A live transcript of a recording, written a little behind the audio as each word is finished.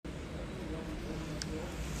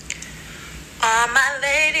All my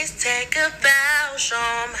ladies take a bow, show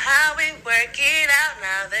 'em how we work it out.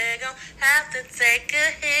 Now they gon' have to take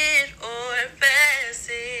a hit or pass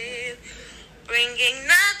it. Bringing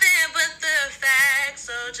nothing but the facts,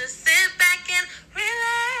 so just sit back and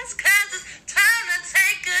relax, 'cause it's time to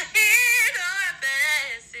take a hit or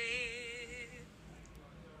pass it.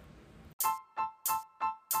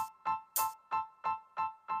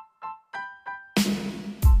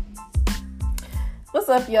 What's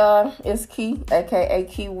up, y'all? It's Key, aka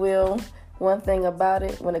Key Will. One thing about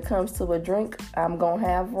it, when it comes to a drink, I'm gonna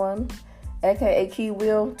have one. Aka Key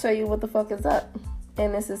Will, tell you what the fuck is up.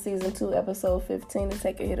 And this is season 2, episode 15, to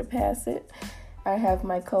take a hit or pass it. I have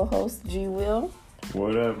my co-host, G Will.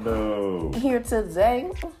 What up, though? Here today.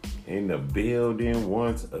 In the building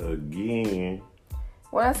once again.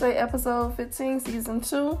 When I say episode 15, season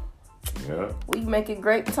 2, Yeah. we making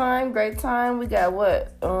great time. We got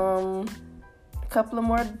what? A couple of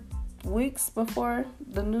more weeks before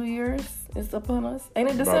the New Year's is upon us. Ain't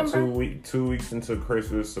it December? About 2 weeks into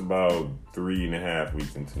Christmas, about 3.5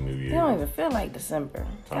 weeks into New Year's. It don't even feel like December.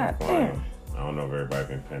 Time God flying. damn. I don't know if everybody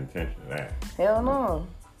been paying attention to that. Hell no.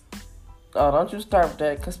 Oh, don't you start with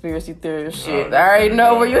that conspiracy theory shit. No, I already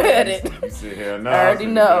know where you headed. You sit here now. I already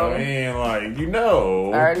know. Man, like, you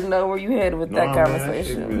know. I already know where you headed with that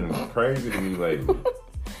conversation. Man, that shit been crazy to me lately.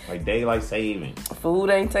 Like, daylight savings. Food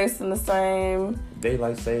ain't tasting the same.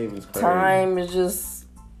 Daylight savings crazy. Time is just...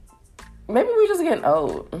 Maybe we just getting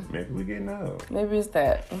old. Maybe we getting old. Maybe it's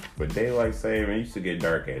that. But daylight saving used to get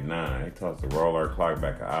dark at 9. They told us to roll our clock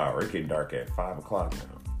back an hour. It get dark at 5 o'clock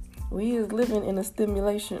now. We is living in a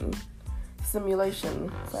simulation.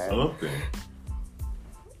 Sorry. Something.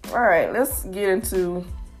 All right, let's get into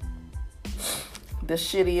the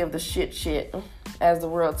shitty of the shit as the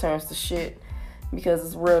world turns to shit, because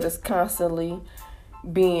this world is constantly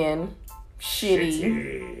being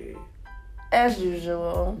shitty as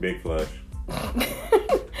usual. Big flush.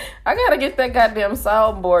 I gotta get that goddamn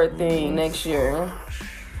soundboard thing next year.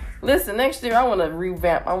 Listen, next year I want to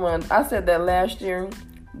revamp. I said that last year,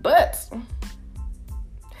 but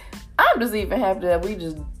I'm just even happy that we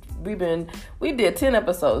did 10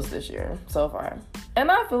 episodes this year so far,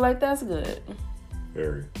 and I feel like that's good.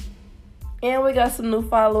 Very. And we got some new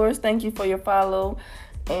followers. Thank you for your follow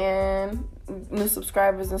and new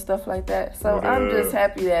subscribers and stuff like that. So I'm just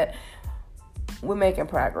happy that we're making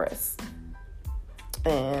progress.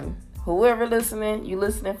 And whoever listening, you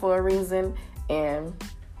listening for a reason, and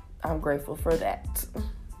I'm grateful for that.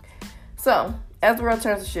 So, as the world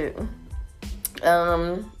turns to shit,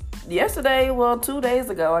 yesterday, 2 days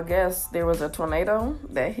ago, I guess, there was a tornado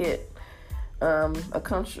that hit a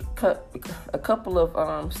couple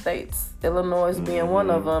of states, Illinois being one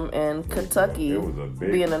of them, and Kentucky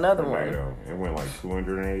being another tornado. one. It went like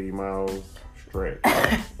 280 miles straight.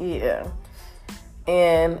 Yeah.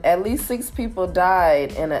 And at least 6 people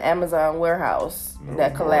died in an Amazon warehouse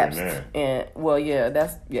that collapsed. And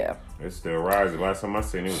It's still rising. Last time I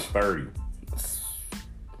seen it was 30.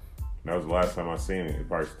 That was the last time I seen it. It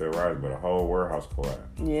probably still rising, but a whole warehouse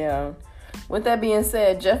collapsed. Yeah. With that being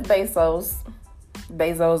said, Jeff Bezos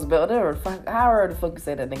builder, however the fuck you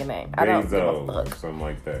say that nigga name. I don't give a fuck. Something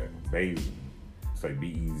like that. Bezos. It's like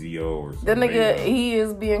Bezo or something. The nigga, he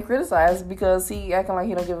is being criticized because he acting like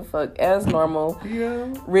he don't give a fuck. As normal,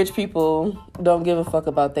 rich people don't give a fuck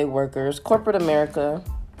about their workers. Corporate America.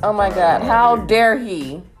 Oh my God, how dare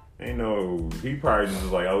he? Ain't no, he probably just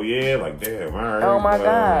was like, oh yeah, like damn, all right. Oh my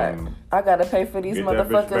God, I gotta pay for these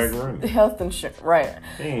motherfuckers' health insurance. Right.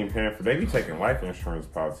 They ain't paying for, they be taking life insurance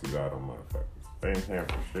policies out on motherfuckers. They ain't paying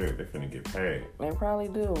for shit. They finna get paid. They probably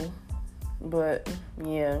do. But,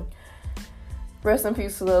 yeah. Rest in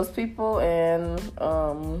peace to those people, and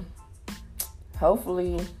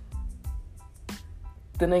hopefully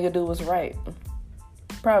the nigga dude was right.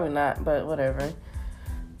 Probably not, but whatever.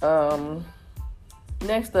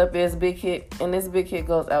 Next up is Big Hit, and this big hit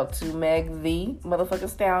goes out to Meg the motherfucking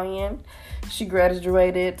Stallion. She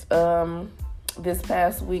graduated this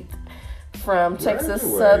past week from Texas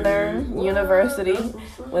Southern University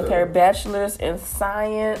with her bachelor's in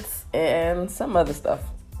science and some other stuff.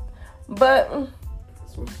 But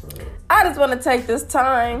I just want to take this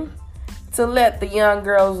time to let the young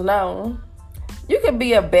girls know you can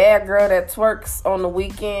be a bad girl that twerks on the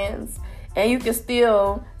weekends, and you can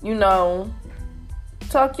still,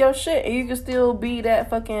 talk your shit, and you can still be that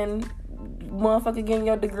fucking motherfucker getting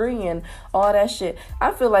your degree and all that shit.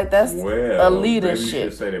 I feel like that's a leader shit. You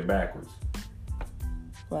should say that backwards.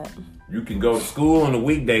 What? You can go to school on the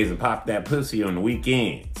weekdays and pop that pussy on the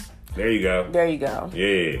weekends. There you go.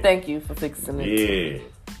 Yeah. Thank you for fixing it. Yeah.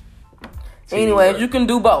 Anyways, you can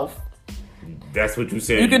do both. That's what you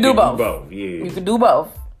said. You can do both. Yeah. You can do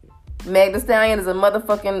both. Meg Thee Stallion is a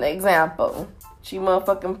motherfucking example. She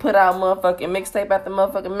motherfucking put out motherfucking mixtape after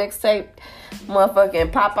motherfucking mixtape.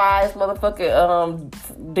 Motherfucking Popeyes,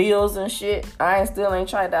 motherfucking deals and shit. I still ain't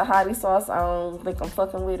tried that hottie sauce. I don't think I'm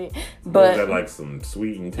fucking with it. But is that like some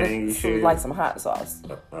sweet and tangy shit? Like some hot sauce.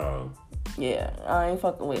 Yeah, I ain't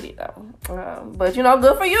fucking with it though. But you know,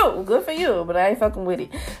 good for you. Good for you. But I ain't fucking with it.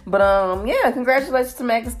 But yeah, congratulations to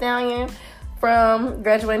Meg Thee Stallion from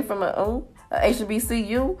graduating from a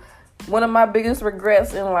HBCU. One of my biggest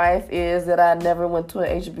regrets in life is that I never went to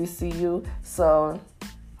an HBCU. So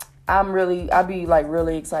I'll be like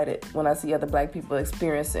really excited when I see other black people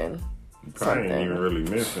experiencing something. Ain't even really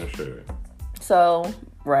missing shit. So,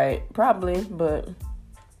 right, probably, but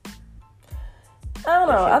I don't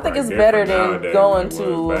know. I think it's better than going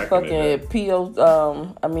to fucking PWI.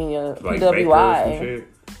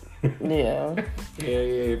 Yeah.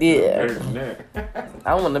 Yeah.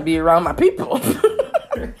 I want to be around my people.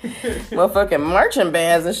 Motherfucking marching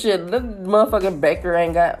bands and shit. The motherfucking Baker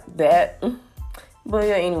ain't got that. But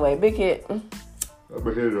yeah, anyway, big hit. I'm a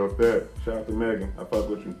hit off that. Shout out to Megan. I fuck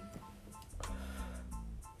with you.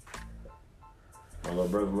 My little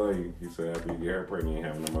brother love you. He said after you get her pregnant, you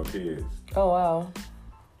ain't having no more kids. Oh, wow.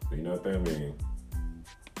 So you know what that means?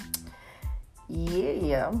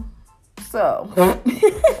 Yeah. So,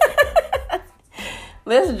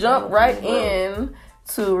 let's jump right in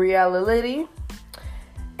to reality.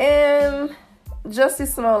 And Jussie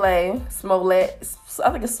Smollett, I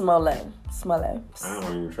think it's Smollett. I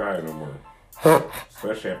don't even try it no more.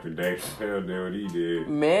 Especially after Dave Chappelle did what he did.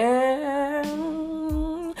 Man,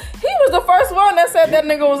 he was the first one that said that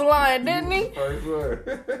nigga was lying, didn't he? First one.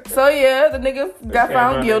 So yeah, the nigga got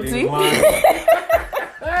found guilty.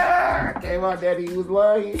 Came out that he was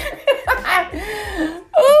lying.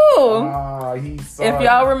 Ooh. He's sorry. If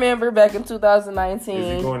y'all remember back in 2019,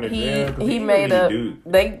 Is he going to jail? he made up.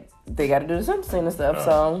 They got to do the sentencing and stuff.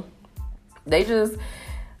 So they just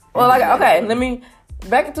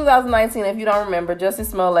back in 2019, if you don't remember, Jussie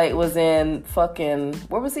Smollett was in fucking,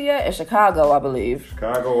 where was he at? In Chicago, I believe.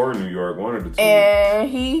 Chicago or New York, one of the two. And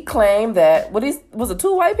he claimed that, was it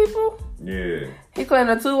 2 white people? Yeah. He claimed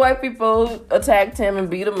that 2 white people attacked him and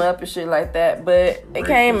beat him up and shit like that. But it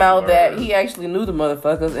came out that he actually knew the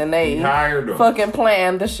motherfuckers and they hired them. Fucking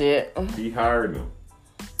planned the shit. He hired them.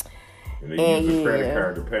 And they used a credit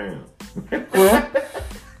card to pay him.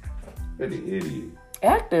 What an idiot.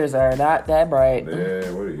 Actors are not that bright.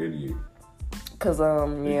 Yeah, what an idiot. Cause He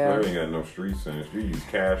ain't got no street sense. You use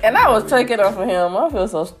cash. And I was taking up for him. I feel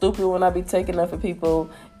so stupid when I be taking up for people.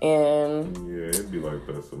 And yeah, it'd be like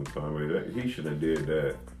that sometimes. He shouldn't have did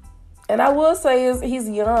that. And I will say he's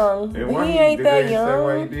young. And he ain't that young. Say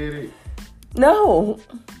why he did it? No.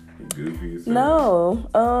 He goofy as hell.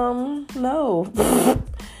 No.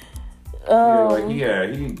 Yeah,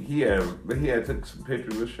 like he had took some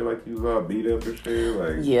pictures of shit like he was all beat up and shit.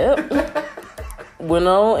 Like, yep. Went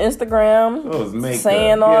on Instagram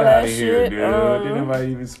saying all that shit. Didn't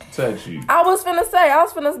nobody even touch you. I was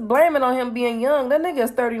finna blame it on him being young. That nigga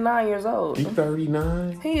is 39 years old. He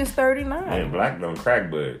 39? He is 39. Man, black don't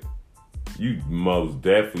crack, but you most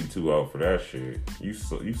definitely too old for that shit. You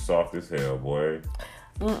soft as hell, boy.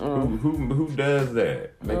 Who does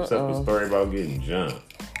that? Makes up a story about getting jumped.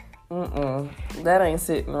 That ain't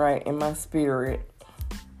sitting right in my spirit.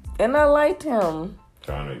 And I liked him.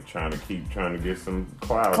 Trying to get some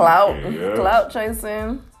clout. Clout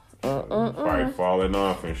chasing. Probably falling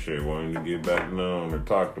off and shit, wanting to get back known or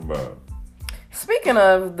talked about. Speaking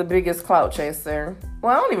of the biggest clout chaser,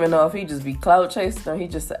 well, I don't even know if he just be clout chasing or he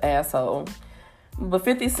just an asshole. But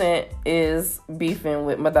 50 Cent is beefing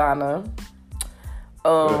with Madonna.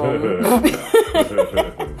 That'd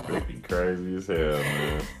be crazy as hell,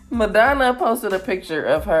 man. Madonna posted a picture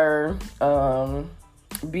of her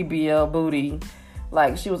BBL booty.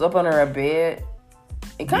 Like she was up under her bed.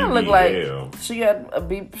 It kind of looked like she had a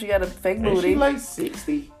fake booty. She like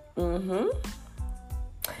 60. And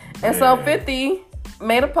so 50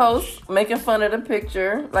 made a post making fun of the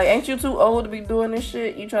picture. Like, ain't you too old to be doing this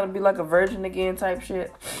shit? You trying to be like a virgin again type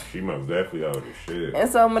shit? She most definitely old as shit. And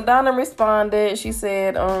so Madonna responded. She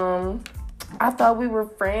said, I thought we were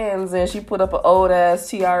friends. And she put up an old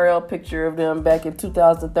ass TRL picture of them back in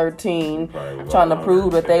 2013 trying to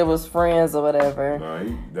prove that they was friends or whatever. Nah,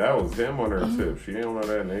 that was him on her tip. She didn't know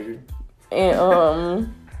that nigga.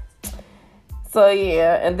 And so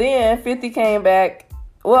yeah, and then 50 came back.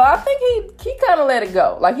 Well, I think he kind of let it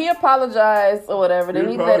go. Like, he apologized or whatever. Then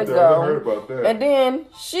he let it go. I heard about that. And then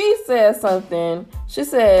she said something. She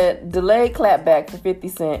said, delayed clapback for 50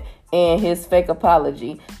 Cent. and his fake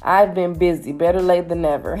apology. I've been busy. Better late than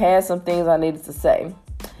never. Had some things I needed to say.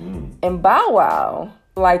 And Bow Wow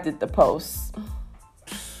liked it, the post.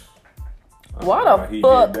 Why the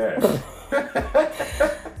fuck?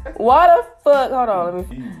 Why the fuck? Hold on, let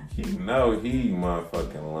me. He know he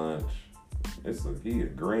motherfucking lunch. He a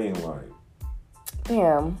green light.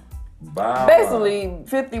 Damn. Bow basically, Wow.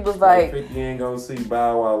 50 was like... 50 ain't gonna see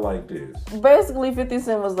Bow Wow like this. Basically, 50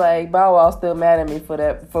 Cent was like, Bow Wow still mad at me for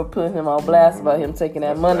putting him on blast about him taking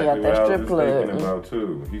that money out that strip club. I was thinking about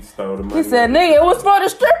too. He stole the money. He said, nigga, it was for the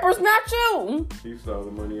strippers, not you. He stole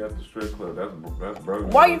the money at the strip club. That's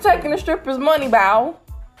broke. Why you taking the strippers' money, Bow?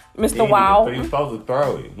 Mr. Wow. He was supposed to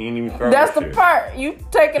throw it. He didn't even throw it. That's the part. You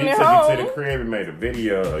taking it home. He took it to the crib and made a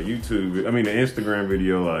video, an Instagram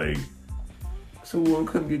video like, so one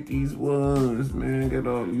come get these ones, man. Get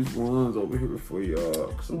all these ones over here for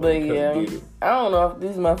y'all. But yeah, I don't know if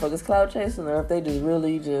these motherfuckers cloud chasing or if they just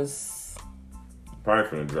really just...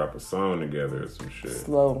 Probably finna drop a song together or some shit.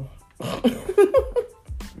 Slow.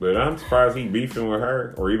 But I'm surprised he beefing with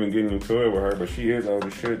her or even getting into it with her. But she is old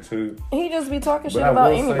as shit too. He just be talking shit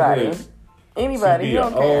about anybody. Anybody. She be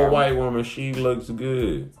an old white woman. She looks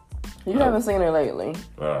good. You haven't seen her lately.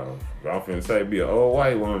 I'm finna say be an old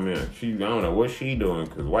white woman. I don't know what she doing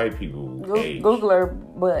because white people age. Google her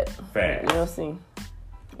butt. Fast. You'll see.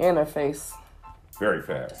 And her face. Very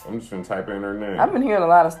fast. I'm just finna type in her name. I've been hearing a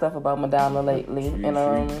lot of stuff about Madonna lately.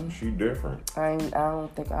 She different. I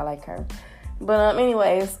don't think I like her. But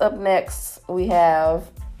anyways, up next we have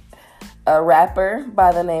a rapper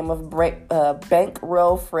by the name of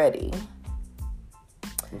Bankroll Freddie.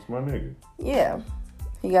 That's my nigga. Yeah.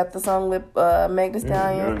 He got the song with Meg Thee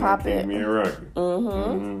Stallion, Pop It. Me and Rocky.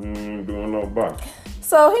 Doing no box.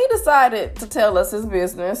 So he decided to tell us his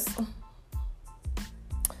business.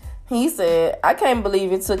 He said, I can't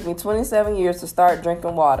believe it took me 27 years to start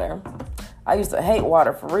drinking water. I used to hate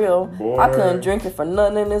water for real. Boy. I couldn't drink it for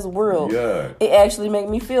nothing in this world. Yeah. It actually made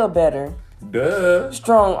me feel better. Duh.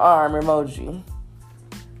 Strong arm emoji.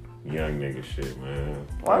 Young nigga shit, man.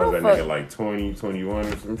 Why was the that fuck? nigga like 20, 21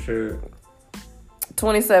 or some shit?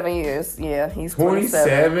 27 years. Yeah, he's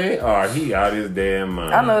 27. 27? Oh, he out his damn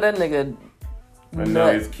mind. I know that nigga. I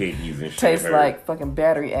know his kidneys and shit tastes hurt. like fucking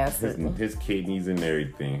battery acid. His kidneys and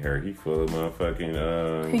everything hurt. He full of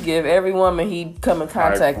motherfucking. He give every woman he come in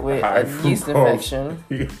contact with a yeast infection.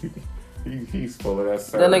 He's full of that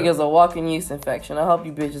syrup. That nigga's a walking yeast infection. I hope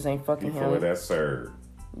you bitches ain't fucking him. Full of that syrup.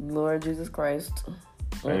 Lord Jesus Christ.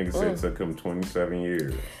 That nigga said it took him 27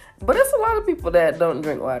 years. But it's a lot of people that don't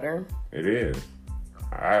drink water. It is.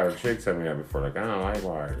 I heard a chick tell me that before. Like, I don't like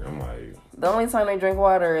water. I'm like... The only time they drink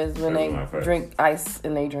water is when they drink ice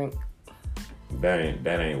and they drink. That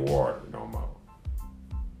ain't water no more.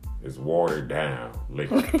 It's watered down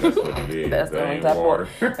liquid. That's what it is. That's that the only ain't type water.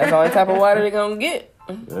 That's the only type of water they're gonna get.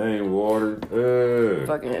 That ain't water.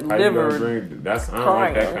 Fucking How liver. You gonna drink? I don't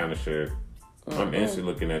like that kind of shit. I'm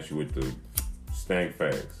instantly looking at you with the stank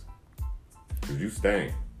facts. Cause you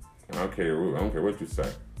stank. I don't care what you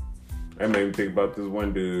say. That made me think about this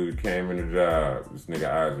one dude came in the job. This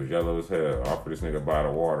nigga eyes was yellow as hell. Offered this nigga a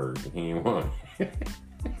bottle of water. He ain't want it.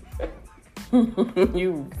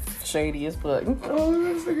 You shady as fuck. Oh,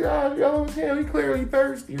 this nigga eyes yellow as hell. He clearly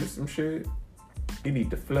thirsty or some shit. He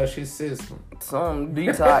need to flush his system. Some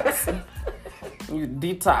detox. You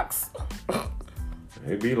detox.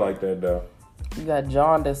 It be like that though. You got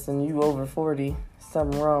jaundice and you over 40.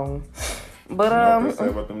 Something wrong. But You know what they say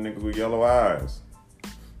about them niggas with yellow eyes.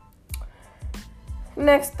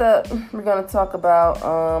 Next up, we're gonna talk about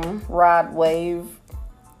Rod Wave.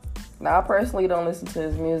 Now, I personally don't listen to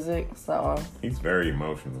his music, so He's very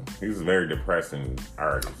emotional. He's a very depressing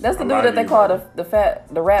artist. that's the dude that they call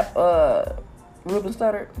the rap Ruben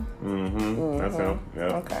Studdard. That's him.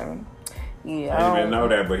 Yeah. Okay. Yeah. I didn't even know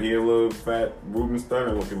that, but he a little fat Ruben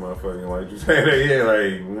Studdard looking motherfucker. Like you say that, yeah,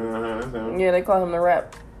 like that's him. Yeah, they call him the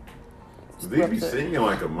rap. He be singing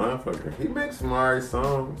like a motherfucker. He makes some alright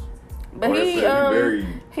songs. But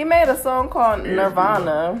he made a song called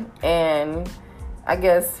Nirvana, and I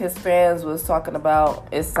guess his fans was talking about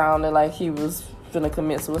it sounded like he was finna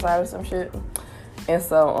commit suicide or some shit. And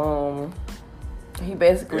so he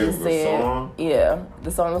basically said, yeah,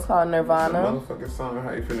 the song was called Nirvana. Motherfucking song,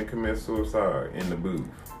 how you finna commit suicide in the booth.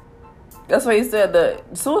 That's what he said. The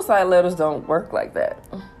suicide letters don't work like that.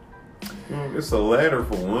 It's a letter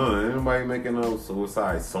for one. Ain't nobody making no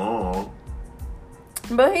suicide song.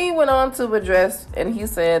 But he went on to address, and he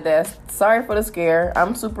said that, sorry for the scare.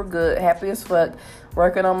 I'm super good, happy as fuck,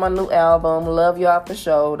 working on my new album. Love y'all for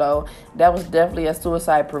sure, though. That was definitely a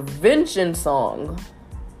suicide prevention song.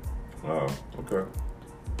 Oh, okay.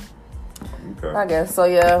 Okay. I guess so.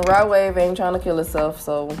 Yeah, Rod Wave ain't trying to kill herself.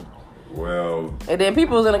 So. Well. And then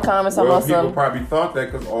people was in the comments talking about people probably thought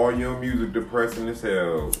that because all your music depressing as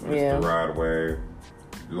hell, Mr. Rod Wave.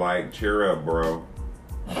 Like, cheer up, bro.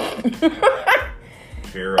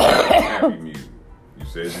 Cheer up. Happy music. You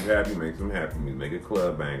said you happy, make some happy music. Make a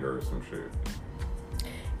club banger or some shit.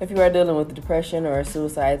 If you are dealing with depression or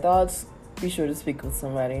suicide thoughts, be sure to speak with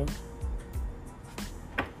somebody.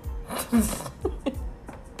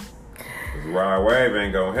 Rod Wave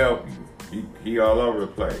ain't gonna help you. He all over the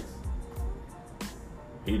place.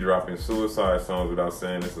 He dropping suicide songs without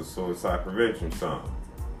saying it's a suicide prevention song.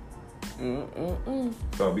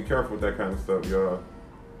 So be careful with that kind of stuff, y'all.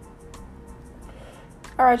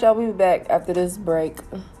 All right, y'all. We'll be back after this break.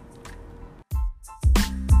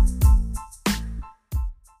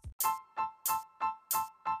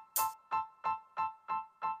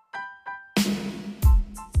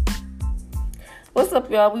 What's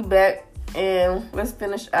up, y'all? We back, and let's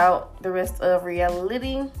finish out the rest of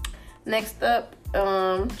reality. Next up,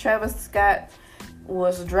 Travis Scott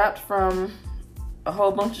was dropped from a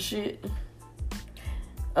whole bunch of shit.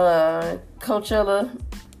 Coachella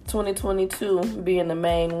 2022 being the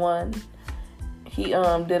main one. He did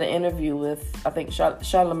an interview with, I think,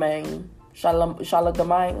 Charlamagne,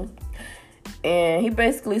 and he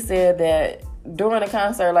basically said that during the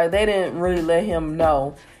concert, like, they didn't really let him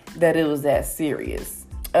know that it was that serious.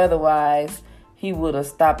 Otherwise, he would have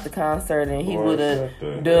stopped the concert and he would have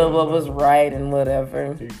done what was right and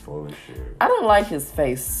whatever. He full of shit. I don't like his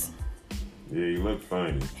face. Yeah, he looks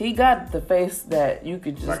funny. He got the face that you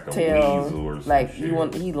could just like tell, like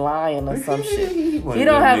he lying or some shit. He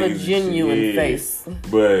don't have a genuine face.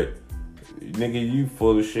 But nigga, you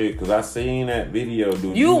full of shit. Cause I seen that video,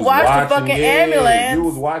 dude. You watched the fucking ambulance. You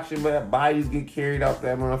was watching bodies get carried off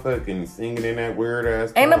that motherfucker and singing in that weird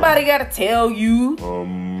ass. Ain't nobody gotta tell you.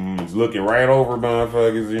 It's looking right over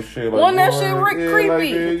motherfuckers and shit. Like, that shit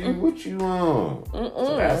creepy. Like, what you on?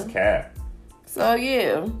 So that's cap. So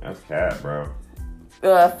yeah, that's cap, bro.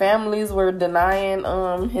 Families were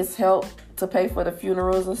denying his help to pay for the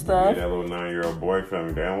funerals and stuff. Yeah, that little 9-year-old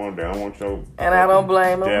boyfriend, they don't want your and I don't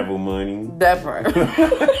blame him. Devil money. That part.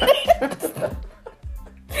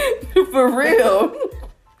 For real.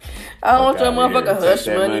 I don't want your motherfucker hush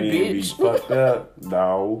money, bitch. Be fucked up,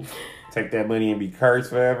 no. Take that money and be cursed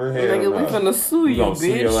forever. Hell nigga, no. we finna sue you, gonna bitch.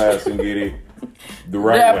 Sue your ass and get it the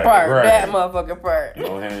right that way. Part, right. that motherfucking part. We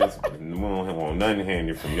don't want nothing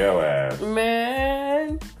handed from your ass.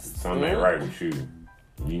 Man. Something ain't right with you.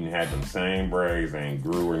 You didn't have them same braids, ain't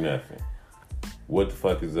grew or nothing. What the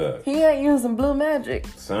fuck is up? He ain't using blue magic.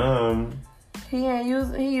 He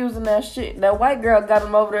using that shit. That white girl got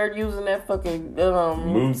him over there using that fucking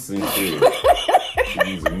mousse and shit. She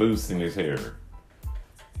using mousse in his hair.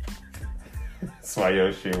 That's why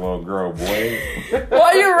your shit won't grow, boy.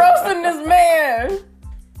 Why you roasting this man?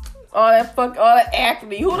 All that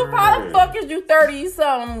acne. How the fuck is you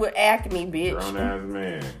 30-something with acne, bitch? Grown ass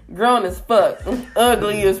man. Grown as fuck.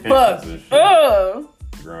 Ugly as fuck.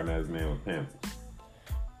 Grown ass man with pimples.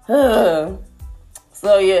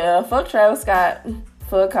 So yeah, fuck Travis Scott.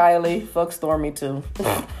 Fuck Kylie. Fuck Stormy too.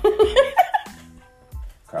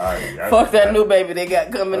 Kylie. Fuck that new baby they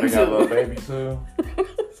got coming too. They got a little baby too?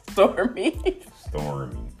 Stormy.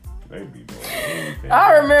 They be doing anything.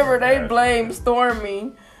 I remember they blamed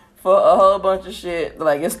Stormy for a whole bunch of shit.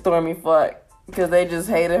 Like, it's Stormy fuck. Because they just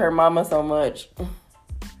hated her mama so much.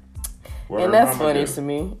 And that's funny to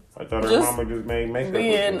me. I thought her mama just made makeup.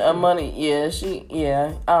 Being a money, yeah.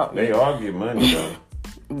 They all get money though.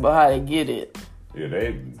 But how they get it? Yeah,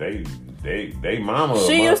 they mama.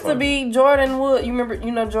 She used to be Jordan Wood.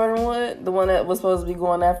 You know Jordan Wood, the one that was supposed to be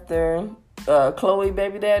going after Chloe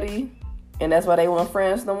baby daddy, and that's why they weren't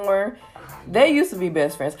friends no more. They used to be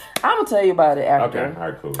best friends. I'm gonna tell you about it after. Okay, all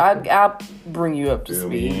right, cool. I'll bring you up to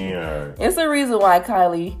speed. It's the reason why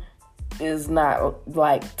Kylie is not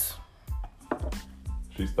liked.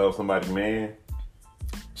 She stole somebody's man.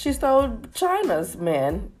 She stole China's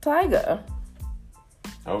man, Tyga.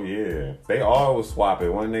 Oh yeah, they all was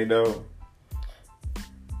swapping, wasn't they though?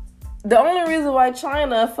 The only reason why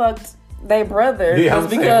China fucked their brother is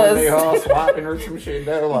because they all swapping or some shit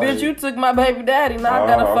though. Like, bitch, you took my baby daddy. Now I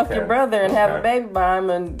gotta fuck your brother and have a baby by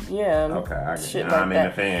him, and I shit like like I'm that. in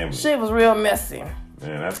the family. Shit was real messy.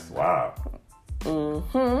 Man, that's wild.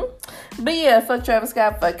 But yeah, fuck Travis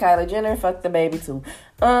Scott, fuck Kylie Jenner, fuck the baby too.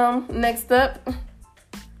 Next up,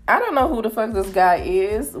 I don't know who the fuck this guy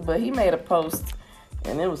is, but he made a post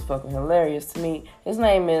and it was fucking hilarious to me. His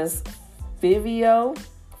name is Fivio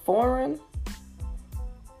Foreign.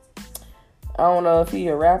 I don't know if he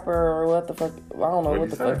a rapper or what the fuck. I don't know what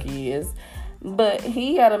the fuck he is. But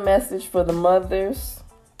he had a message for the mothers.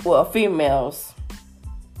 Well, females.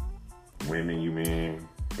 Women, you mean?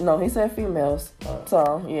 No, he said females.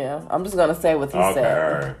 So, yeah. I'm just going to say what he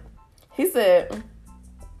said. All right. He said,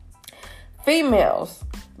 females,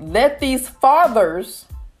 let these fathers,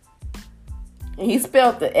 and he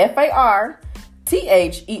spelled it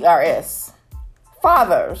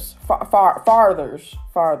Farthers.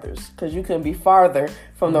 Fathers, because you couldn't be farther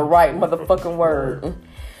from the right motherfucking word.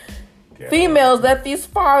 Females, let these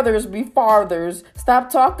fathers be fathers.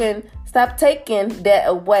 Stop taking that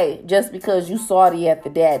away just because you salty at the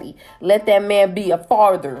daddy. Let that man be a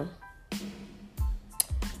father.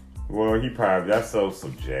 Well, that's so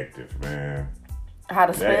subjective, man. How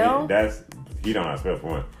to spell? He don't know how to spell for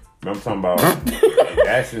one. But I'm talking about,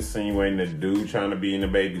 that's insinuating the dude trying to be in the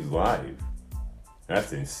baby's life.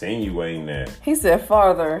 That's insinuating that. He said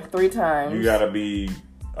father 3 times. You gotta be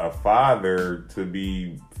a father to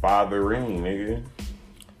be fathering, nigga.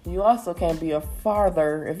 You also can't be a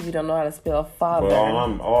father if you don't know how to spell father. But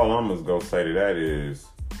all I'm just gonna say to that is,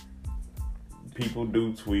 people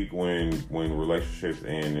do tweak when relationships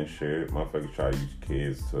end and shit. Motherfuckers try to use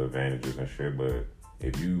kids to advantages and shit. But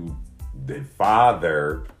if you the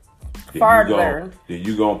father, then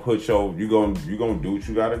you gonna put you gonna do what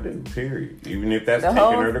you gotta do. Period. Even if that's taking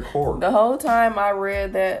her to court. The whole time I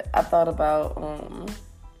read that, I thought about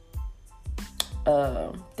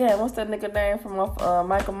damn, what's that nigga name from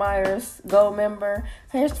Michael Myers Gold member?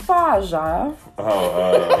 His Faja.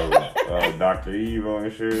 Dr. Evil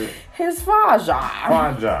and shit. His Faja.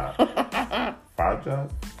 Faja?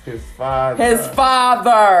 His father. His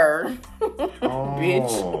father.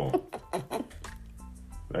 Bitch.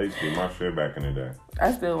 That used to be my shit back in the day.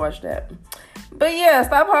 I still watch that. But yeah,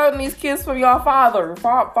 stop holding these kids from your father.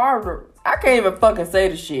 Father. I can't even fucking say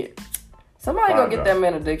the shit. Somebody go get that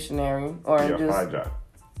man a dictionary or just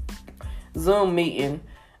Zoom meeting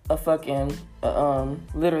a fucking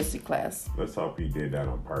literacy class. Let's hope he did that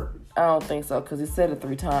on purpose. I don't think so, because he said it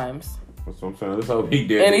 3 times. That's what I'm saying. Let's hope he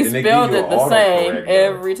did. And he spelled it the same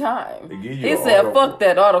every time. He said, fuck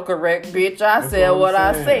that autocorrect, bitch. I said what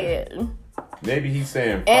I said. Maybe he's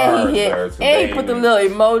saying and he put the little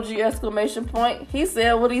emoji exclamation point. He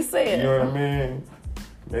said what he said. You know what I mean?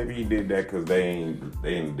 Maybe he did that because they in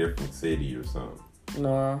a different city or something.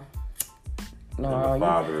 No, you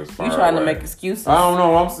trying to make excuses. I don't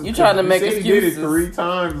know. You trying to make excuses. He did it 3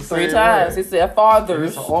 times. 3 times. He said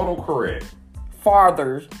fathers. It's autocorrect.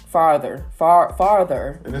 Farther.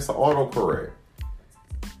 And it's an autocorrect.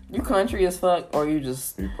 You country as fuck, or you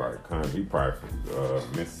just... He probably from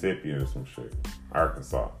Mississippi or some shit.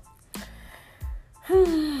 Arkansas.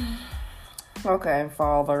 Okay,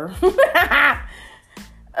 father.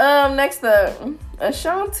 Next up,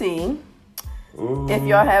 Ashanti. Ooh. If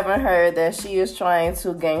y'all haven't heard that she is trying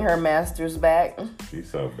to gain her master's back. She's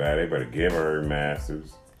so bad. They better give her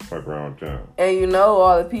master's. Fuck around with them. And you know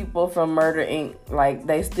all the people from Murder Inc. Like,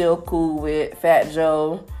 they still cool with Fat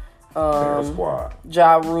Joe. Squad.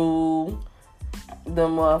 Ja Rule, the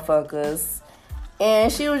motherfuckers. And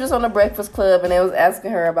she was just on the Breakfast Club and they was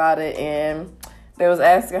asking her about it, and they was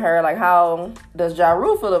asking her like, how does Ja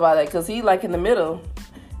Rule feel about it? Because he like in the middle.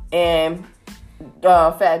 And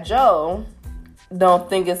Fat Joe don't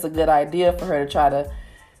think it's a good idea for her to try to...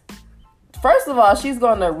 First of all, she's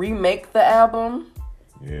going to remake the album.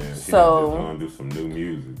 Yeah, she's going to do some new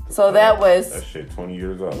music. So that shit 20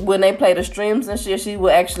 years old. When they play the streams and shit, she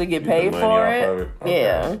will actually get paid for it. Okay.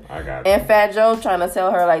 Yeah. I got you. And Fat Joe trying to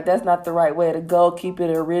tell her like that's not the right way to go. Keep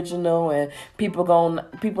it original, and people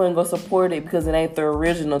ain't gonna support it because it ain't the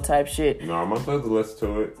original type shit. No, my supposed to listen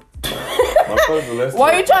to it.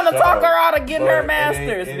 Why are you trying to talk her out of getting her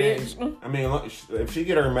master's, bitch? I mean, if she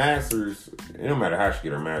get her master's, it don't matter how she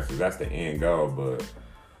get her master's. That's the end goal. But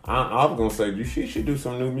I was gonna say she should do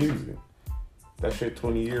some new music. That shit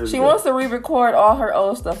 20 years She ago. wants to re-record all her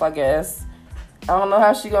old stuff, I guess. I don't know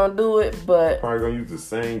how she gonna do it, but... Probably gonna use the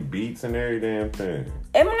same beats and every damn thing.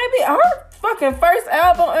 It might be her fucking first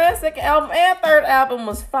album and second album and third album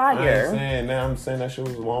was fire. I ain't saying that. I'm saying that shit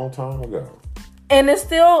was a long time ago. And it's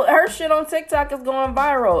still... Her shit on TikTok is going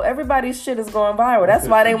viral. Everybody's shit is going viral. That's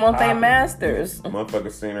why they want their masters.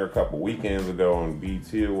 Motherfucker seen her a couple weekends ago on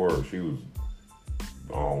BT Awards. She was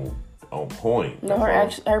on point. No,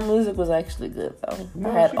 her music was actually good though.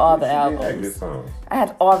 I had all the albums. I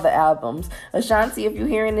had all the albums. Ashanti, if you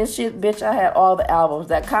hearing this shit, bitch, I had all the albums.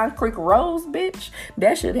 That Concrete Rose, bitch,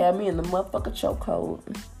 that shit had me in the motherfucker chokehold.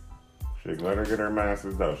 Shit, let her get her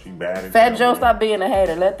masters though. She bad. Fat Joe, stop being a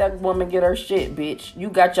hater. Let that woman get her shit, bitch. You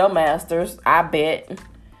got your masters, I bet,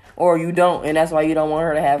 or you don't, and that's why you don't want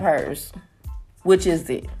her to have hers. Which is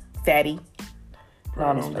it, fatty?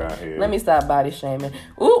 Let me stop body shaming.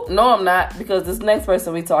 Ooh, no, I'm not, because this next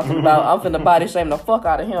person we talking about, I'm finna body shame the fuck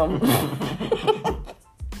out of him.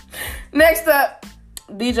 Next up,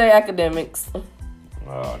 DJ Akademiks.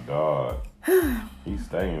 Oh, dog. He's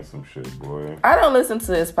staying some shit, boy. I don't listen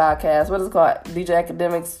to his podcast. What is it called? DJ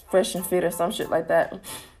Akademiks Fresh and Fit or some shit like that.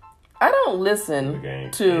 I don't listen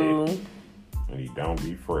to... Fit. And he don't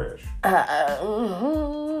be fresh. You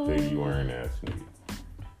wearing ass nigga.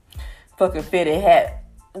 Fucking fitted hat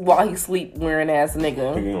while he sleep wearing ass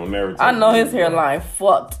nigga. Never I know his hairline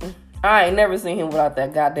fucked. I ain't never seen him without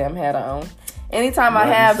that goddamn hat on. Anytime I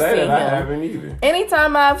have seen him, I haven't either.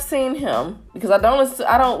 Anytime I've seen him, because I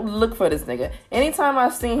don't look for this nigga. Anytime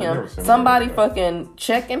I've seen him, somebody fucking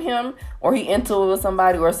checking him, or he into it with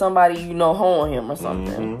somebody, or somebody hoeing him or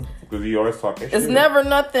something. Because he always talking shit. It's never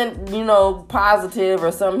nothing positive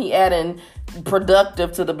or something he adding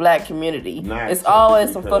productive to the black community. It's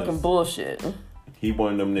always some fucking bullshit. He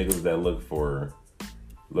one of them niggas that look for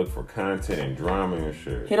content and drama and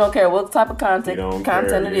shit. He don't care what type of content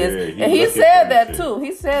it is. And he said that too.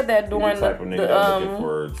 He said that during the type of nigga that looking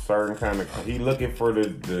for certain kind of. He looking for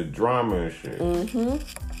the drama and shit.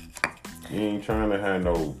 He ain't trying to have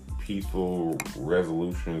no peaceful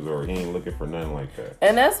resolutions, or he ain't looking for nothing like that.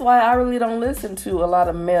 And that's why I really don't listen to a lot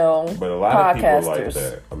of male But a lot podcasters. of people like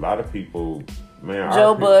that. A lot of people, man.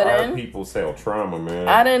 Joe Budden. Our people sell trauma, man.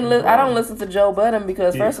 I don't listen to Joe Budden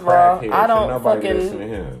because first of all, I don't listen to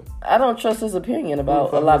him. I don't trust his opinion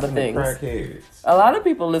about a lot of things. A lot of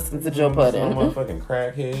people listen to Joe Budden. Motherfucking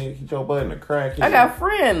crackhead. Joe Budden a crackhead. I got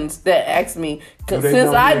friends that ask me, cause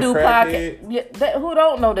since I do podcast, who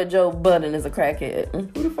don't know that Joe Budden is a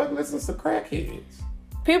crackhead? Who the fuck listens to crackheads?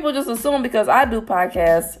 People just assume because I do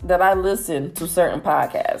podcasts that I listen to certain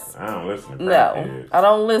podcasts. I don't listen to crackheads. No, I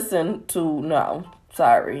don't listen to, no.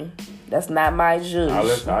 Sorry. That's not my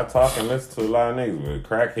judge. I talk and listen to a lot of niggas, but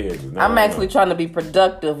crackheads. I'm actually trying to be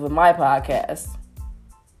productive with my podcast.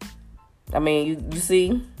 I mean, you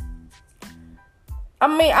see? I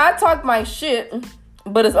mean, I talk my shit,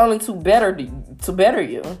 but it's only to better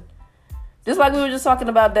you. Just like we were just talking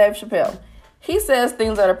about Dave Chappelle. He says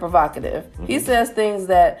things that are provocative. He says things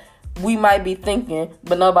that we might be thinking,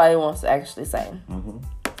 but nobody wants to actually say.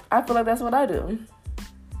 I feel like that's what I do.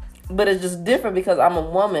 But it's just different because I'm a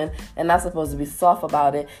woman and not supposed to be soft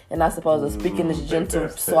about it, and not supposed to speak in this gentle,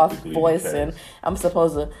 soft voice, and I'm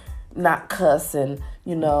supposed to not cuss and,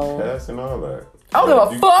 Cuss and all that. I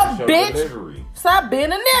don't give a fuck, bitch. Delivery. Stop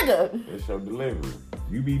being a nigga. It's your delivery.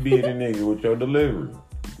 You be being a nigga with your delivery.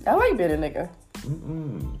 I like being a nigga.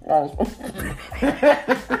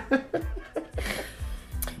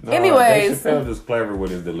 Anyways. Dave Chappelle just clever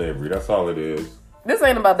with his delivery. That's all it is. This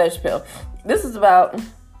ain't about Dave Chappelle. This is about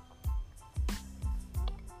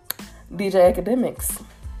DJ Akademiks.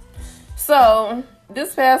 So,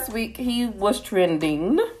 this past week, he was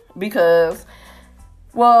trending because,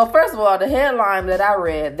 well, first of all, the headline that I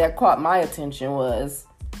read that caught my attention was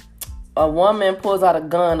a woman pulls out a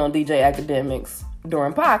gun on DJ Akademiks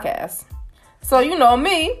during podcasts. So, you know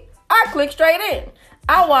me, I click straight in.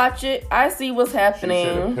 I watch it. I see what's happening.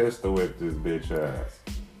 She should have pistol whipped this bitch ass.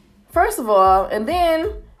 First of all, and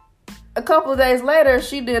then a couple of days later,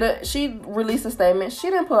 she released a statement. She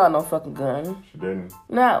didn't pull out no fucking gun. She didn't?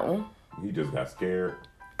 No. You just got scared.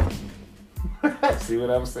 See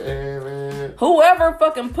what I'm saying, man? Whoever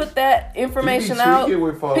fucking put that information out,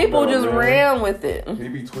 people just ran with it. He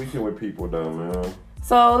be tweaking with people though, man.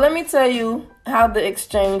 So let me tell you how the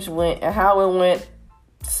exchange went and how it went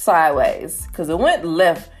sideways. Because it went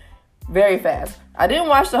left very fast. I didn't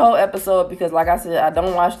watch the whole episode because, like I said, I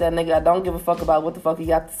don't watch that nigga. I don't give a fuck about what the fuck he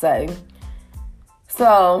got to say.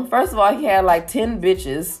 So, first of all, he had like 10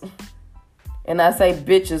 bitches. And I say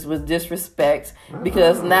bitches with disrespect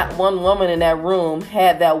because not one woman in that room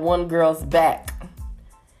had that one girl's back.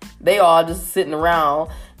 They all just sitting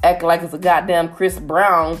around acting like it's a goddamn Chris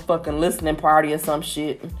Brown fucking listening party or some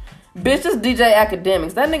shit. Bitch, it's DJ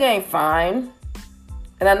Akademiks. That nigga ain't fine.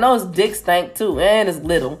 And I know his dick stank too, and it's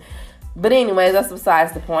little. But anyways, that's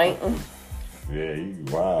besides the point. Yeah, you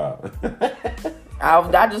wild.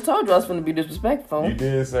 I just told you I was finna be disrespectful. You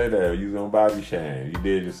did say that. You was on body shame. You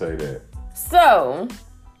did just say that. So,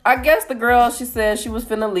 I guess the girl, she said she was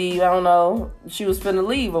finna leave. I don't know. She was finna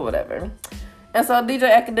leave or whatever. And so DJ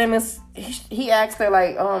Akademiks, he asked her,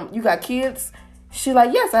 like, you got kids? She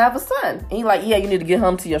like, yes, I have a son. And he like, yeah, you need to get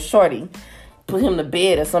home to your shorty. Put him to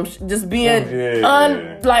bed or some just being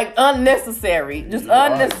like unnecessary. Just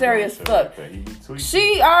unnecessary as fuck.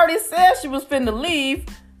 She already said she was finna leave.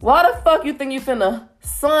 Why the fuck you think you finna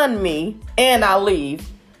son me and I leave?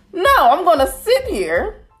 No, I'm gonna sit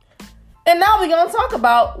here And now we're going to talk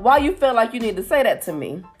about why you feel like you need to say that to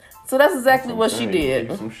me. So that's exactly what she did.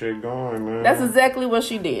 Keep some shit going, man. That's exactly what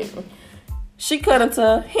she did. She cut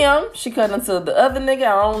into him. She cut into the other nigga.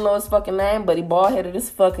 I don't know his fucking name, but he bald-headed as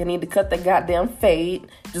fuck and need to cut that goddamn fade.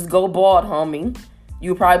 Just go bald, homie.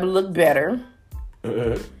 You probably look better.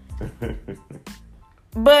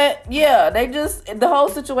 But yeah, the whole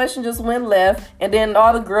situation just went left, and then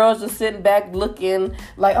all the girls just sitting back looking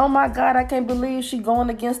like, oh my God, I can't believe she going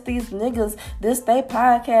against these niggas. This they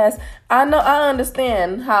podcast. I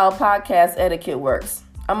understand how podcast etiquette works.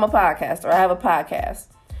 I'm a podcaster. I have a podcast.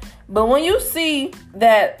 But when you see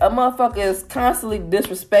that a motherfucker is constantly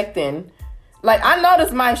disrespecting, like, I know this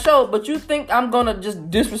is my show, but you think I'm gonna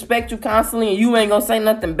just disrespect you constantly and you ain't gonna say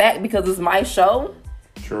nothing back because it's my show?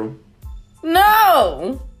 True.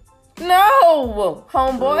 No,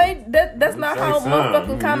 homeboy. That's not how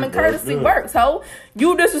motherfucking common courtesy works, ho.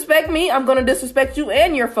 You disrespect me, I'm gonna disrespect you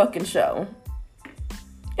and your fucking show.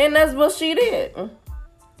 And that's what she did.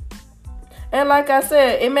 And like I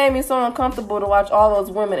said, it made me so uncomfortable to watch all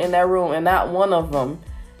those women in that room, and not one of them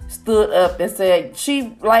stood up and said,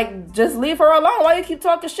 just leave her alone. Why you keep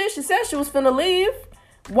talking shit? She said she was finna leave.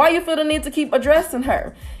 Why you feel the need to keep addressing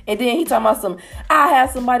her? And then he talking about I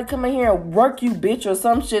had somebody come in here and work you, bitch, or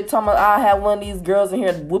some shit. Talking about I had one of these girls in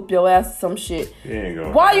here to whoop your ass or some shit.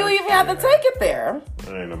 Why you even have to take it there?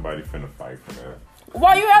 Ain't nobody finna fight for that.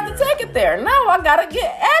 Why you have to take it there? Now I gotta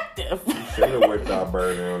get active. Should have whipped out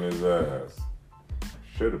Birdie on his ass.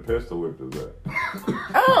 Should have pistol whipped his ass.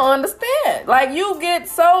 I don't understand. Like, you get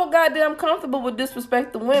so goddamn comfortable with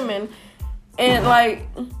disrespecting women, and like,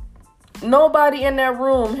 nobody in that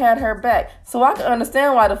room had her back. So I can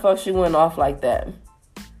understand why the fuck she went off like that.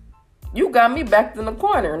 You got me backed in the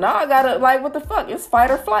corner. Now I gotta, like, what the fuck? It's fight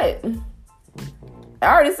or flight.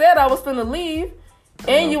 I already said I was finna leave,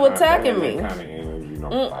 and you attacking me. Kind of energy,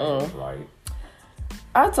 fight or flight.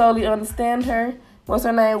 I totally understand her. What's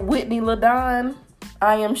her name? Whitney LaDon.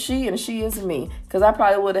 I am she and she is me. Because I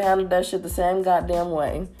probably would have handled that shit the same goddamn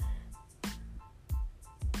way.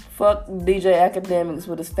 Fuck DJ Akademiks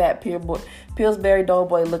with his fat Pillsbury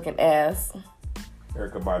Doughboy looking ass.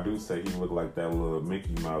 Erykah Badu said he looked like that little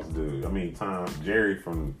Mickey Mouse dude. I mean, Jerry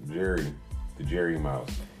from the Jerry Mouse.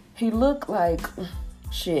 He looked like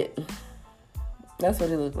shit. That's what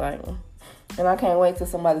he looked like. And I can't wait till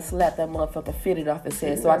somebody slap that motherfucking fitted off his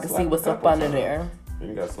head so I can see what's up under there.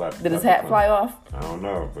 He got slapped. Did his hat fly off? I don't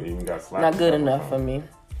know, but he got slapped. Not good enough for me.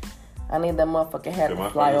 I need that motherfucking hat to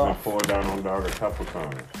fly off. Fall down on dog a couple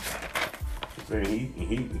times.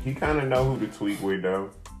 He kind of know who to tweak with though.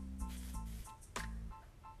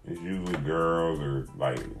 It's usually girls or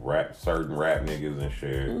like certain rap niggas and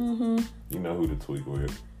shit. Mm-hmm. You know who to tweak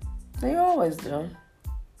with. They always do.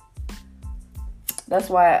 That's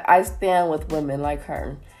why I stand with women like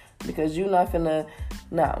her, because you not finna.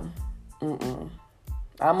 No,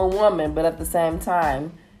 I'm a woman, but at the same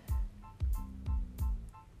time,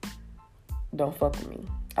 don't fuck with me.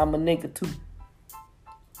 I'm a nigga too.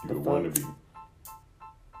 You wannabe.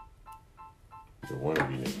 You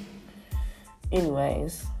wannabe nigga.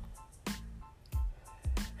 Anyways,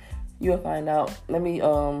 you'll find out. Let me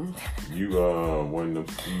You one of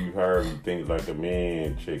them you heard things like a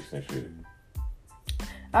man chicks and shit.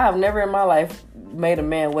 I have never in my life made a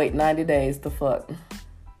man wait 90 days to fuck.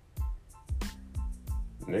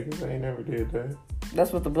 Niggas ain't never did that.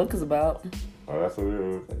 That's what the book is about. Oh, that's what it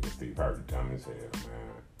was? Steve Harvey dumb as hell,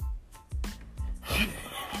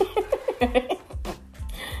 man.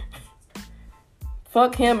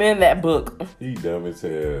 Fuck him in that book. He dumb as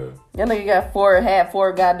hell. That nigga had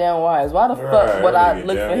four goddamn wives. Why the fuck would I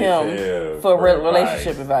look for him for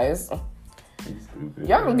relationship advice?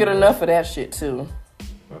 Y'all gonna get enough of that shit too.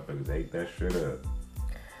 Motherfuckers ate that shit up.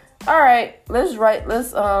 Alright, let's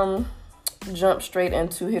jump straight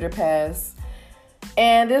into Hit or Pass.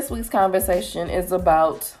 And this week's conversation is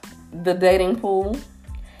about the dating pool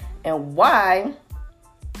and why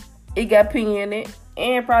it got pee in it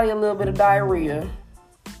and probably a little bit of diarrhea.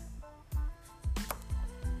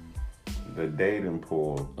 The dating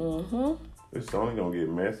pool. Mm-hmm. It's only gonna get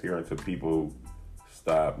messier until people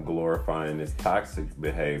stop glorifying this toxic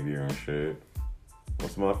behavior and shit.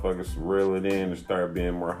 Once motherfuckers reel it in and start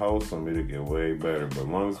being more wholesome, it'll get way better. But as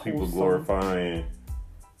long as people glorifying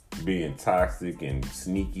being toxic and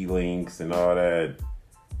sneaky links and all that,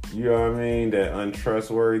 you know what I mean? That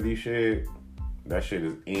untrustworthy shit, that shit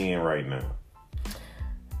is in right now.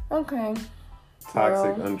 Okay.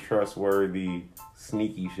 Toxic, untrustworthy,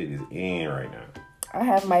 sneaky shit is in right now. I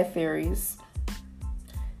have my theories.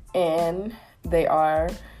 And they are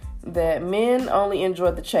that men only enjoy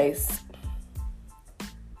the chase.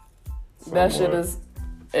 Somewhat. That shit is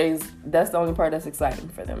that's the only part that's exciting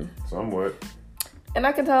for them. Somewhat. And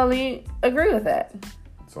I can totally agree with that.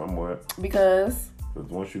 Somewhat. Because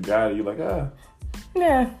once you got it, you're like,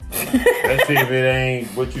 yeah. Let's see if it ain't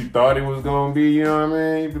what you thought it was gonna be, you know what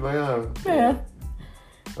I mean? You be like, yeah.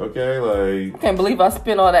 Okay, like... I can't believe I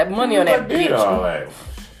spent all that money on that bitch. All that.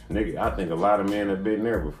 Nigga, I think a lot of men have been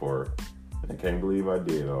there before. I can't believe I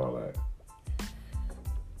did all that.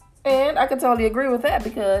 And I can totally agree with that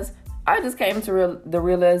because I just came to the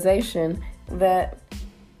realization that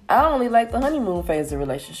I only like the honeymoon phase of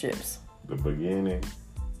relationships. The beginning.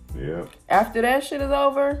 Yeah. After that shit is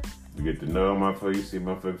over... You get to know motherfucker, you see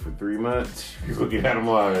motherfucker for 3 months, you looking at them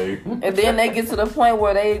like... And then they get to the point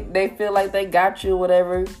where they feel like they got you,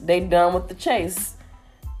 whatever, they done with the chase.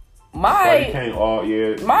 My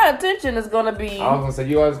attention is going to be... I was going to say,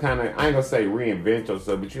 you always kind of, I ain't going to say reinvent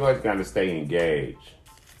yourself, but you always kind of stay engaged.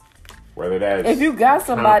 Whether that's... If you got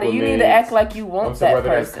somebody, you need to act like you want that whether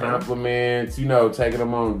person. That's compliments, taking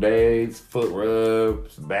them on dates, foot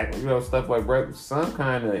rubs, back, stuff like that. Some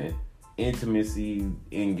kind of... intimacy,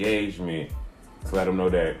 engagement to let them know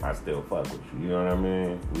that I still fuck with you. You know what I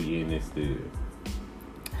mean? We in this still.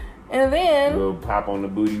 And then... A little pop on the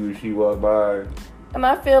booty when she walk by. And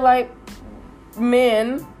I feel like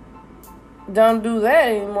men don't do that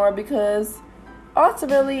anymore because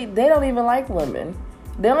ultimately they don't even like women.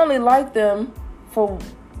 They only like them for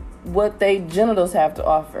what they genitals have to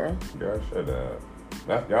offer. Y'all shut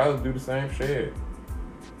up. Y'all do the same shit.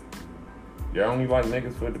 Y'all only like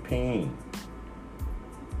niggas for the peen.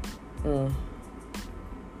 Ooh.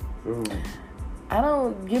 I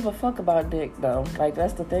don't give a fuck about dick, though. Like,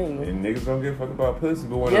 that's the thing. And niggas don't give a fuck about pussy,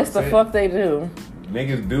 but when yes, the fuck they do.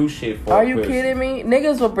 Niggas do shit for pussy. Are you kidding me?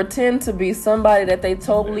 Niggas will pretend to be somebody that they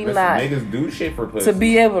totally not. Niggas do shit for pussy. To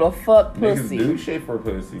be able to fuck pussy. Niggas do shit for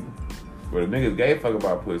pussy. But if niggas gave a fuck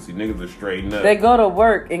about pussy, niggas are straighten up. They go to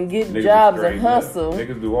work and get jobs and hustle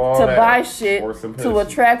niggas do all to that buy shit to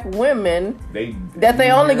attract women that they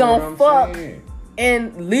only gonna fuck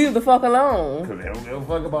and leave the fuck alone. Because they don't give a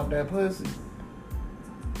fuck about that pussy.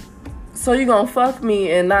 So you gonna fuck me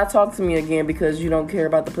and not talk to me again because you don't care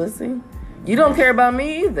about the pussy? You don't care about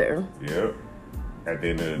me either. Yep. At the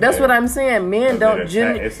end of the day. That's what I'm saying. Men don't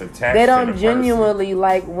genuinely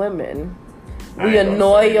like women. We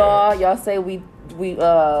annoy y'all. Y'all say we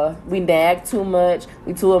nag too much.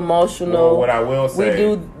 We too emotional. Well, what I will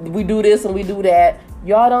say, we do this and we do that.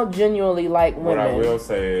 Y'all don't genuinely like women. What I will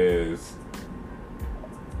say is,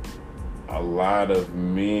 a lot of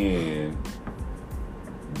men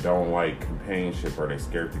don't like companionship, or they're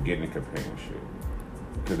scared to get into companionship.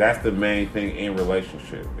 Because that's the main thing in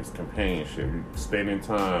relationship. It's companionship. Spending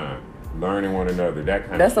time. Learning one another, that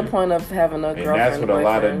kind that's of shit. That's the point of having a girlfriend. And that's what a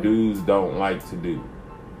lot of dudes don't like to do.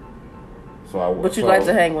 But you like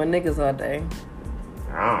to hang with niggas all day.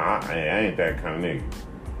 I ain't that kind of nigga.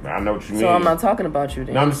 I know what you mean. So I'm not talking about you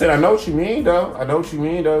then. No, I'm saying I know what you mean, though.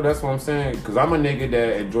 That's what I'm saying. Because I'm a nigga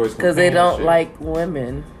that enjoys companionship. Because they don't like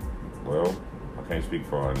women. Well, I can't speak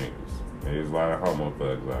for all niggas. There's a lot of homo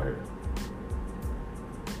thugs out here.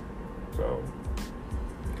 So,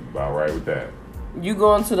 about right with that. You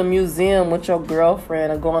going to the museum with your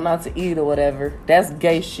girlfriend or going out to eat or whatever, that's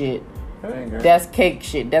gay shit. That ain't gay. That's cake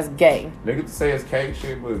shit. That's gay. Niggas say it's cake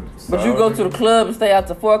shit, but you go to the club and stay out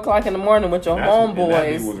till 4 o'clock in the morning with your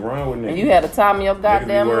homeboys. What's wrong with niggas. And you had a time of your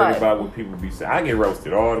goddamn life. Worried about what people be saying. I get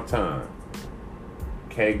roasted all the time.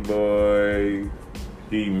 Cake boy,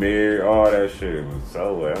 he married, all that shit.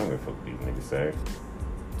 So I don't give a fuck what these niggas say.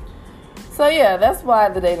 So yeah, that's why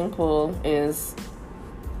the dating pool is.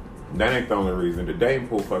 That ain't the only reason. The dating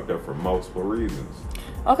pool fucked up for multiple reasons.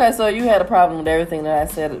 Okay, so you had a problem with everything that I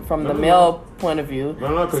said from the male point of view.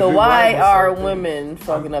 So why are women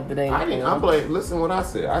fucking up the dating pool? Listen what I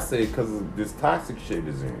said. I said because this toxic shit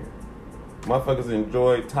is in. Motherfuckers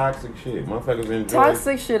enjoy toxic shit.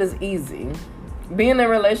 Toxic shit is easy. Being in a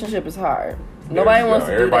relationship is hard. Nobody wants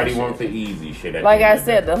to do that. Everybody wants the easy shit. Like I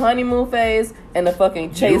said, the honeymoon phase and the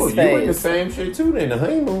fucking chase phase. You in the same shit too then. The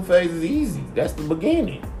honeymoon phase is easy. That's the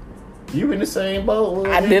beginning. You in the same boat.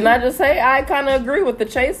 Didn't I just say I kind of agree with the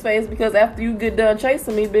chase phase because after you get done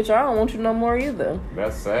chasing me, bitch, I don't want you no more either.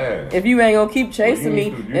 That's sad. If you ain't gonna keep chasing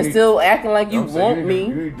me and still acting like you want me,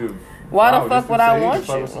 why the fuck would I want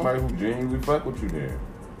you? Somebody who genuinely fuck with you then.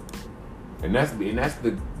 And that's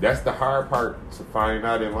the hard part to find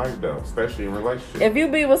out in life though, especially in relationships. If you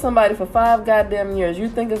be with somebody for 5 goddamn years, you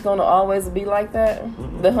think it's gonna always be like that?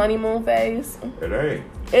 Mm-mm. The honeymoon phase? It ain't.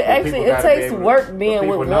 It takes work being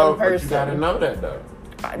with one person. But you gotta know that though.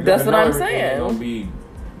 That's what I'm saying. It's gonna be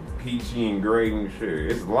peachy and great and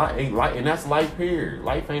shit. It's life, and that's life here.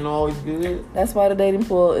 Life ain't always good. That's why the dating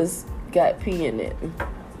pool got pee in it.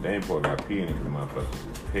 They ain't supposed to got pee in it because the motherfuckers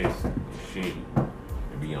was pissed and shit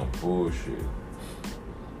and be on bullshit.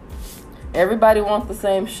 Everybody wants the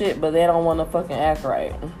same shit, but they don't want to fucking act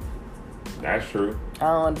right. That's true. I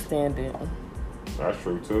don't understand it. That's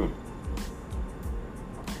true too.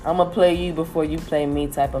 I'm gonna play you before you play me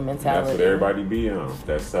type of mentality. That's what everybody be on.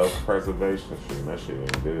 That self-preservation shit. That shit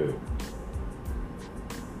ain't good.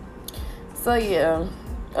 So yeah,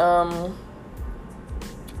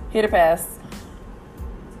 hit or pass.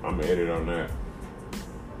 I'm gonna edit on that.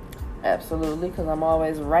 Absolutely, because I'm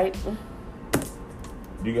always right.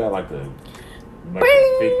 You got like a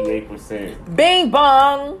 58%. Bing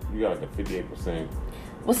bong. You got like a 58%.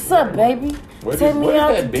 What's up, baby? Take me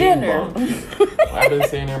out to dinner. I've been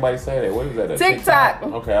seeing everybody say that. What is that? TikTok.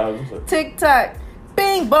 Okay, I was just TikTok.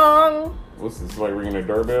 Bing bong. What's this? Like ringing the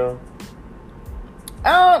doorbell?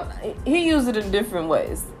 He used it in different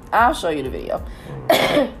ways. I'll show you the video.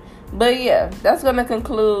 But yeah, that's gonna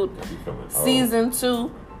conclude season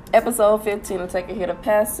 2, episode 15 of Take a Hit or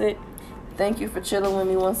Pass It. Thank you for chilling with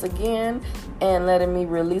me once again and letting me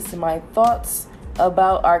release my thoughts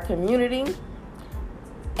about our community.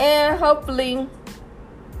 And hopefully,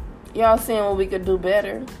 y'all seeing what we could do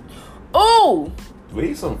better. Ooh!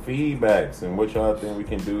 Leave some feedbacks and what y'all think we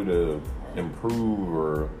can do to improve,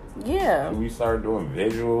 or should we start doing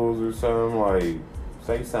visuals or something? Like,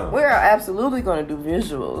 say something. We're absolutely going to do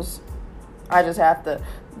visuals. I just have to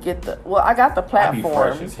get I got the platform.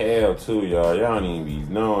 I be fresh as hell too, y'all. Y'all don't even be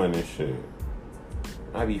knowing this shit.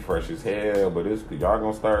 I be fresh as hell, but y'all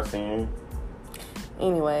gonna start seeing.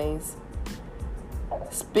 Anyways.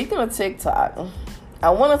 Speaking of TikTok, I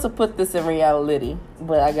wanted to put this in reality,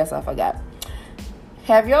 but I guess I forgot.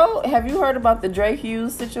 Have you heard about the Dre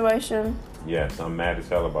Hughes situation? Yes, I'm mad as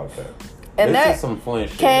hell about that. And this that is some Flint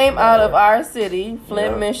shit. Came out of our city,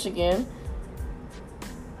 Flint, Michigan.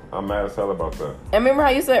 I'm mad as hell about that. And remember how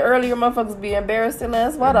you said earlier motherfuckers be embarrassing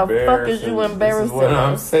us? Why the fuck is you embarrassing us? This is what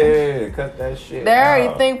I'm saying. Cut that shit They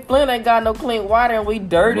already think Flint ain't got no clean water and we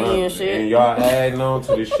dirty and shit. And y'all adding on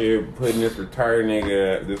to this shit, putting this retired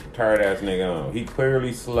ass nigga on. He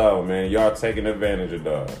clearly slow, man. Y'all taking advantage of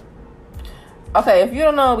dog. Okay, if you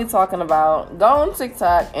don't know what we talking about, go on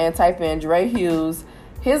TikTok and type in Dre Hughes.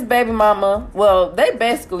 His baby mama, well, they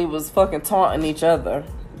basically was fucking taunting each other.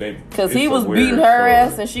 Because he was beating her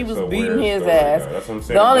ass and she was beating his ass. That's what I'm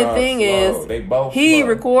saying. The only thing is, he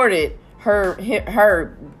recorded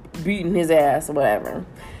her beating his ass or whatever.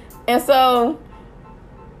 And so,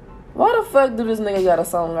 why the fuck do this nigga got a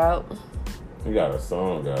song out? He got a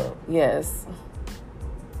song out. Yes.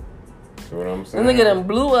 See what I'm saying? This nigga done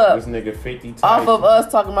blew up. This nigga 50 Tyson. Off of us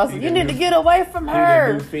talking about, you need to get away from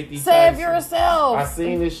her. Save yourself. I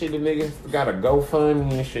seen this shit. The nigga got a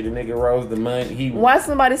GoFundMe and shit. The nigga rose the money. Why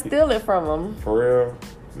somebody steal it from him? For real?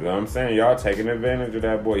 You know what I'm saying? Y'all taking advantage of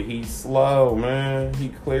that boy. He's slow, man. He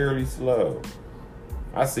clearly slow.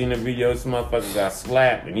 I seen the video. Some motherfucker got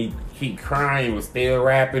slapped and he crying, was still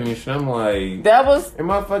rapping and shit. I'm like, and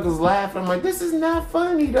motherfuckers laughing. I'm like, this is not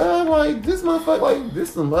funny, dog. Like, this motherfucker, like,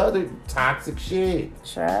 this some other toxic shit.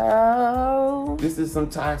 Child. This is some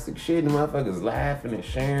toxic shit. The motherfuckers laughing and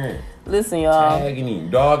sharing. Listen, y'all. Tagging him.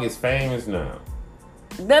 Dog is famous now.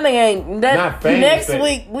 That nigga ain't. Not famous. Next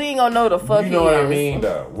week, we ain't gonna know the fuck. You know what I mean,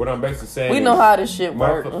 though. What I'm basically saying. We know how this shit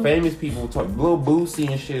works. Famous people talk. Lil Boosie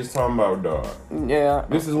and shit is talking about dog. Yeah.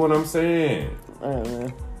 This is what I'm saying.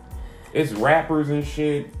 It's rappers and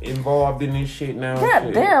shit involved in this shit now.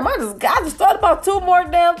 God damn! I just thought about 2 more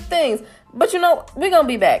damn things. But you know, we're gonna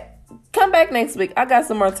be back. Come back next week. I got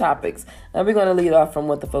some more topics, and we're gonna lead off from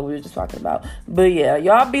what the fuck we were just talking about. But yeah,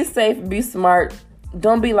 y'all be safe, be smart.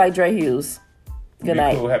 Don't be like Dre Hughes. Good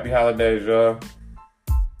night. Cool. Happy holidays, y'all.